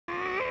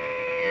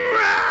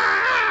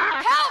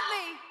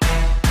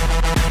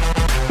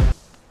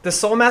The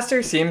Soul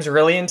Master seems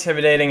really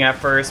intimidating at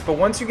first, but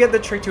once you get the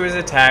trick to his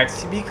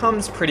attacks, he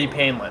becomes pretty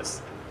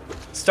painless.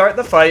 Start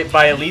the fight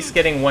by at least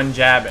getting one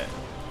jab in.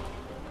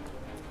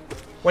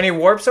 When he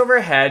warps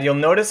overhead, you'll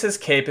notice his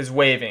cape is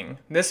waving.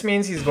 This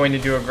means he's going to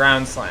do a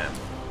ground slam.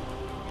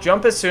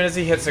 Jump as soon as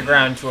he hits the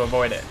ground to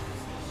avoid it.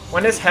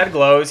 When his head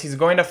glows, he's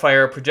going to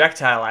fire a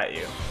projectile at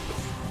you.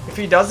 If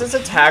he does his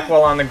attack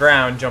while on the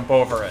ground, jump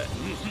over it.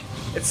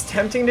 It's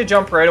tempting to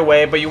jump right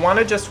away, but you want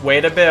to just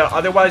wait a bit,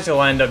 otherwise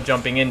you'll end up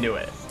jumping into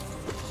it.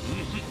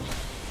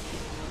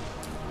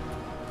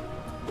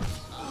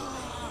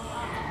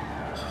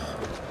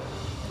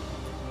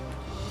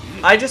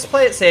 I just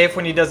play it safe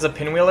when he does a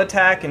pinwheel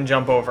attack and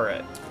jump over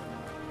it.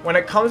 When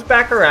it comes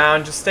back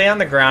around, just stay on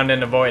the ground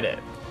and avoid it.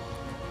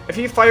 If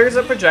he fires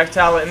a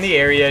projectile in the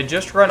area,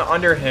 just run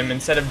under him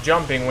instead of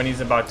jumping when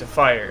he's about to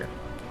fire.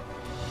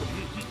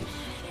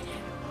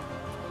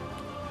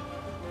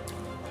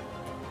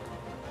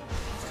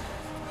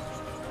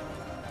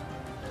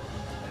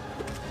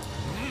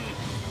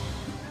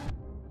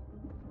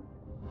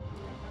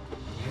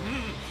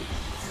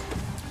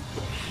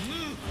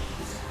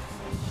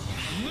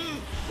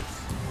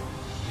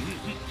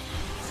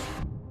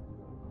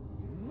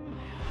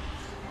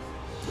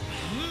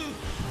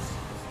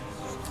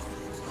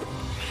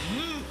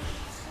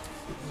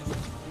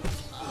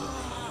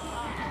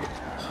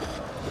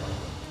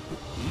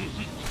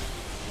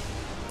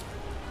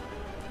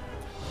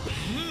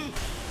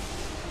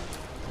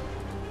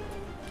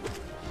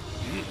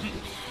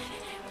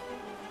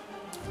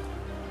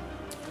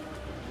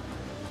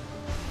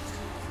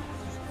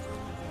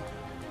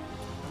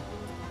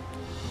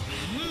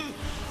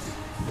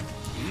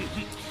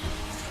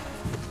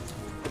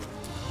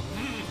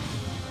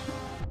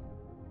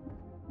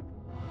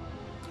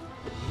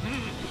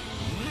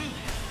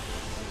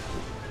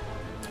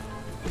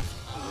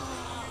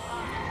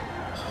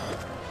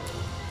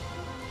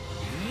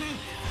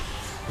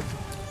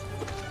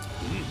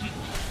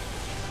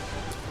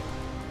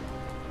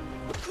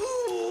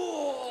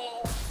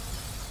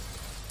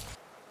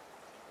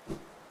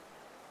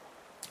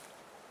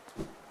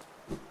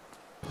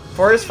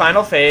 For his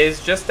final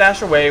phase, just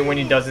dash away when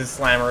he does his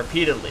slam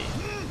repeatedly.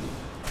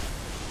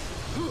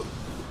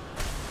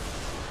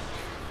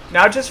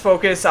 Now just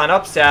focus on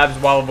up stabs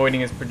while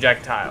avoiding his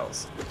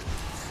projectiles.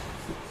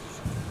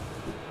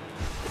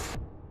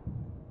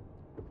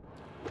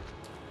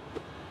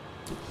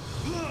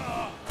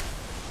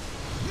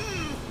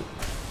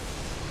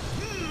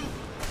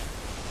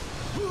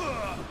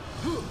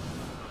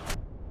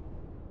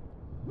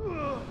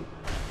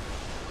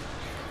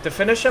 To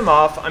finish him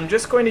off, I'm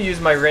just going to use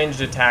my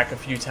ranged attack a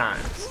few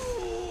times.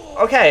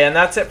 Okay, and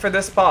that's it for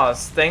this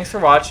boss. Thanks for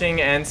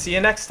watching, and see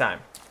you next time.